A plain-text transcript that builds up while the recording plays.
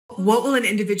What will an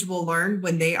individual learn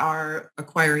when they are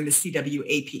acquiring the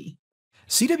CWAP?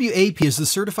 CWAP is the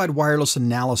Certified Wireless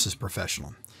Analysis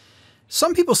Professional.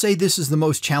 Some people say this is the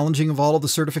most challenging of all of the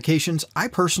certifications. I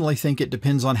personally think it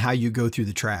depends on how you go through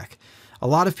the track. A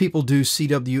lot of people do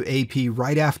CWAP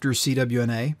right after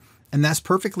CWNA, and that's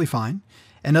perfectly fine.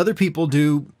 And other people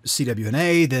do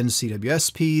CWNA, then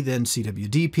CWSP, then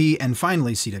CWDP, and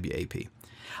finally CWAP.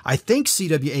 I think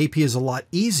CWAP is a lot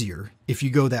easier if you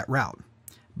go that route.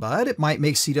 But it might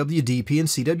make CWDP and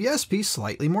CWSP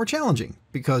slightly more challenging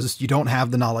because you don't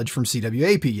have the knowledge from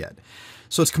CWAP yet.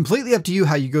 So it's completely up to you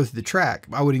how you go through the track.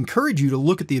 I would encourage you to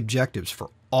look at the objectives for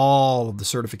all of the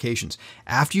certifications.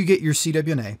 After you get your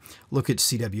CWNA, look at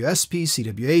CWSP,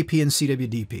 CWAP, and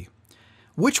CWDP.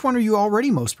 Which one are you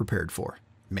already most prepared for?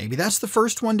 Maybe that's the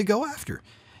first one to go after.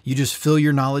 You just fill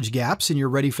your knowledge gaps and you're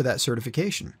ready for that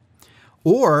certification.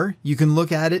 Or you can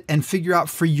look at it and figure out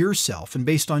for yourself and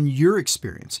based on your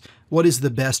experience, what is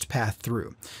the best path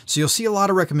through. So you'll see a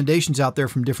lot of recommendations out there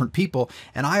from different people,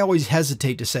 and I always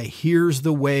hesitate to say, here's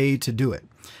the way to do it.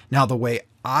 Now, the way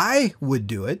I would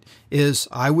do it is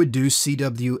I would do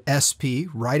CWSP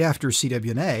right after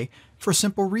CWNA for a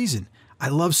simple reason. I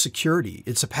love security.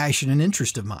 It's a passion and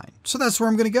interest of mine. So that's where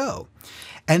I'm going to go.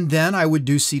 And then I would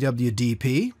do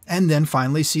CWDP and then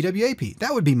finally CWAP.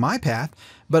 That would be my path,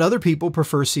 but other people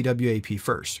prefer CWAP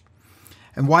first.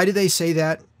 And why do they say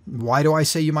that? Why do I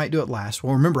say you might do it last?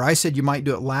 Well, remember, I said you might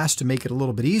do it last to make it a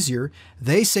little bit easier.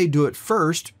 They say do it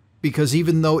first because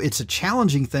even though it's a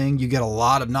challenging thing, you get a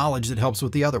lot of knowledge that helps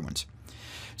with the other ones.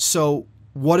 So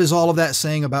what is all of that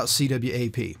saying about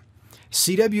CWAP?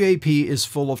 CWAP is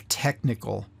full of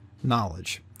technical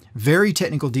knowledge, very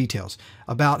technical details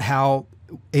about how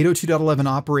 802.11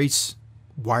 operates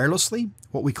wirelessly,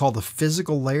 what we call the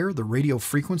physical layer, the radio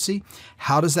frequency.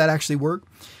 How does that actually work?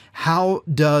 How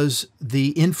does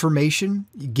the information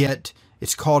get,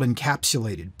 it's called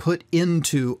encapsulated, put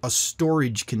into a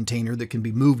storage container that can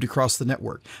be moved across the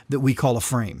network that we call a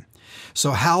frame?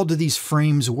 So how do these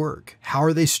frames work? How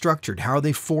are they structured? How are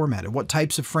they formatted? What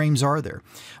types of frames are there?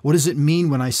 What does it mean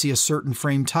when I see a certain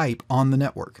frame type on the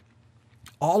network?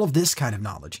 All of this kind of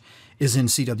knowledge is in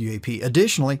CWAP.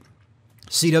 Additionally,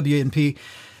 CWNP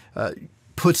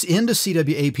puts into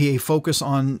CWAP a focus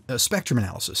on spectrum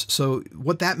analysis. So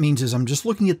what that means is I'm just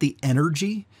looking at the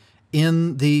energy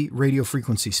in the radio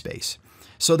frequency space.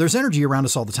 So there's energy around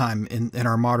us all the time in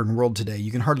our modern world today.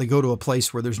 You can hardly go to a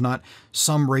place where there's not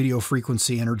some radio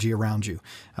frequency energy around you.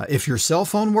 If your cell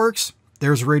phone works,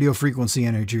 there's radio frequency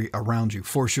energy around you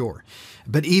for sure.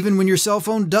 But even when your cell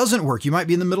phone doesn't work, you might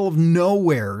be in the middle of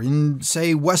nowhere in,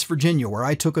 say, West Virginia, where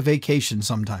I took a vacation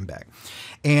some time back,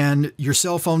 and your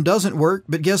cell phone doesn't work.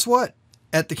 But guess what?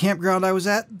 At the campground I was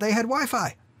at, they had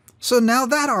Wi-Fi. So now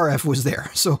that RF was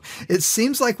there. So it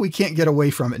seems like we can't get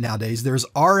away from it nowadays. There's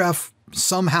RF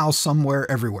somehow, somewhere,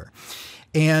 everywhere.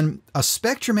 And a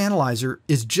spectrum analyzer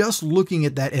is just looking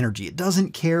at that energy. It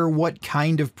doesn't care what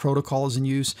kind of protocol is in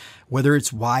use, whether it's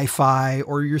Wi-Fi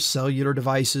or your cellular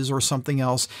devices or something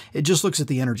else. It just looks at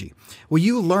the energy. Well,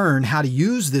 you learn how to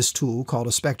use this tool called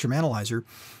a spectrum analyzer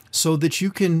so that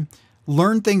you can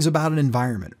learn things about an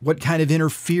environment. What kind of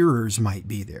interferers might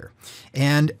be there?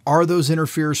 And are those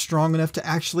interferers strong enough to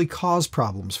actually cause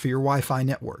problems for your Wi-Fi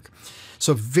network?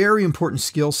 So very important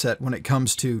skill set when it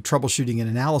comes to troubleshooting and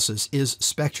analysis is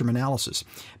spectrum analysis.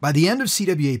 By the end of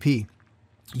CWAP,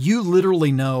 you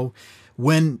literally know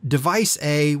when device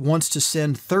A wants to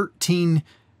send 13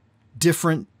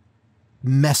 different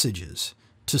messages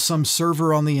to some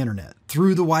server on the internet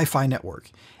through the Wi-Fi network,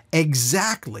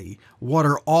 exactly what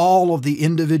are all of the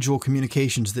individual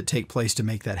communications that take place to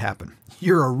make that happen.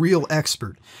 You're a real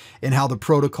expert in how the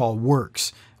protocol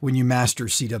works when you master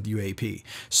CWAP.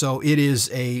 So it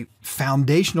is a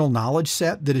foundational knowledge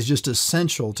set that is just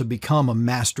essential to become a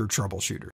master troubleshooter.